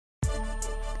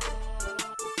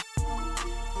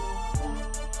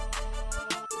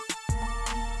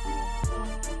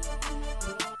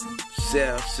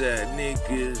Southside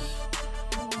niggas.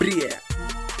 Bria.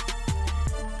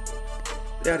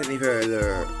 Without any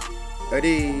further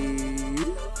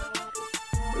ado,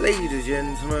 ladies and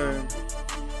gentlemen,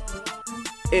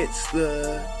 it's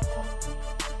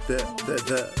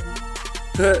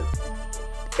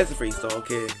it's a freestyle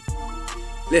kid.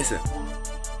 Listen,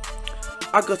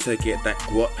 I gotta get that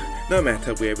guap, no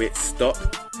matter where it stop.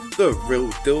 The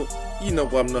real deal, you know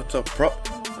I'm not a prop.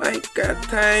 I ain't got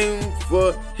time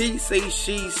for he say,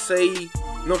 she say,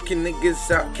 knocking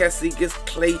niggas out, Cassie gets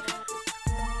clay.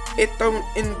 It don't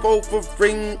involve a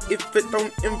ring, if it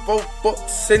don't involve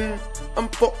boxing, I'm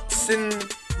boxing.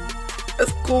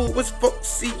 As cool as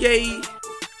Foxy, yeah.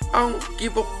 I don't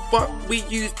give a fuck, we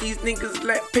use these niggas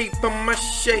like paper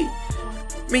mache.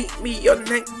 Meet me on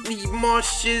Hackney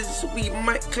marshes, we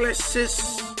might clash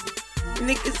this.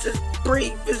 Niggas as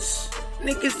brave as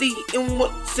niggas eating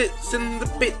what sits in the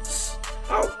bits.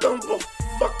 I don't give a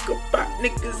fuck about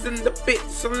niggas in the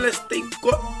bits unless they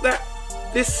got that,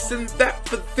 this and that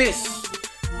for this.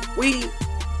 We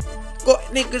got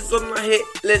niggas on the hit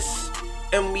list,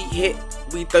 and we hit,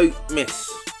 we don't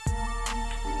miss.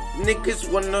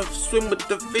 Niggas wanna swim with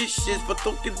the fishes for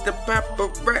talking to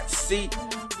paparazzi.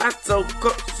 I told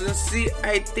cops and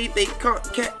CID they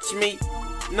can't catch me.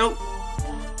 Nope,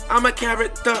 I'm a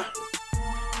character.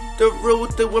 The real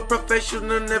deal, a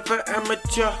professional, never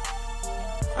amateur.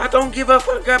 I don't give a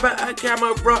fuck about a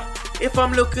camera. If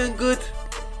I'm looking good,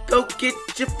 go get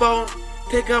your phone,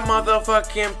 take a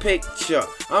motherfucking picture.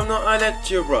 I'm not a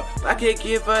lecturer, I can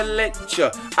give a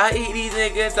lecture. I eat these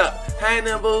niggas up,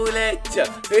 Hannibal lecture.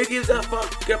 Who gives a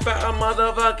fuck about a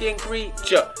motherfucking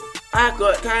creature? I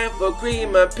got time for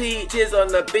cream and peaches on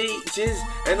the beaches,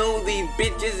 and all these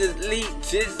bitches is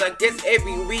leeches. I guess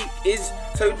every week is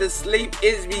so the sleep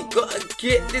is. We gotta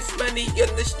get this money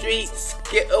on the streets,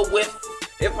 get a whiff.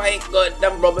 If I ain't got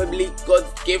them, probably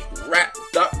God's gift.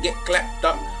 Wrapped up, get clapped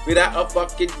up without a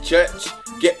fucking church.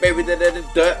 Get buried in the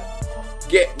dirt,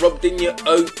 get robbed in your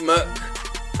own murk.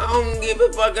 I don't give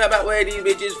a fuck about where these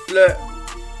bitches flirt.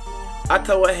 I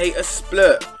tell a hater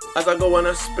splurt as I go on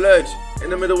a splurge in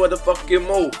the middle of the fucking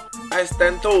mall. I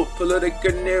stand tall, full of the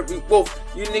canary wolf.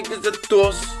 You niggas are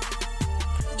toss.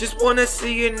 Just wanna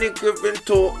see a nigga in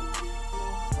talk.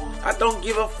 I don't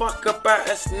give a fuck about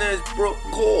a snares broke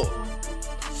court.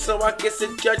 So I guess a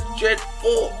Judge Dredd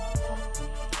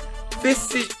 4.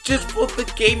 This is just for the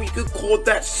game, you could call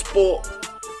that sport.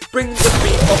 Bring the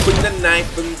beat up with the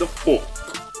knife and the fork.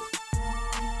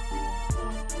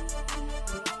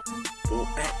 Well,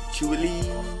 actually,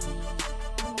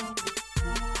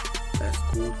 that's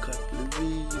called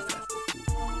cutlery. That's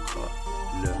called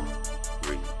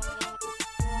cutlery.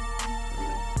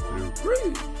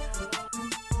 Cutlery.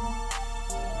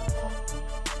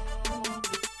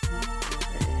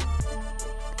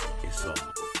 It's on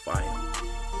fire.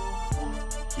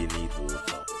 You need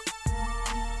water.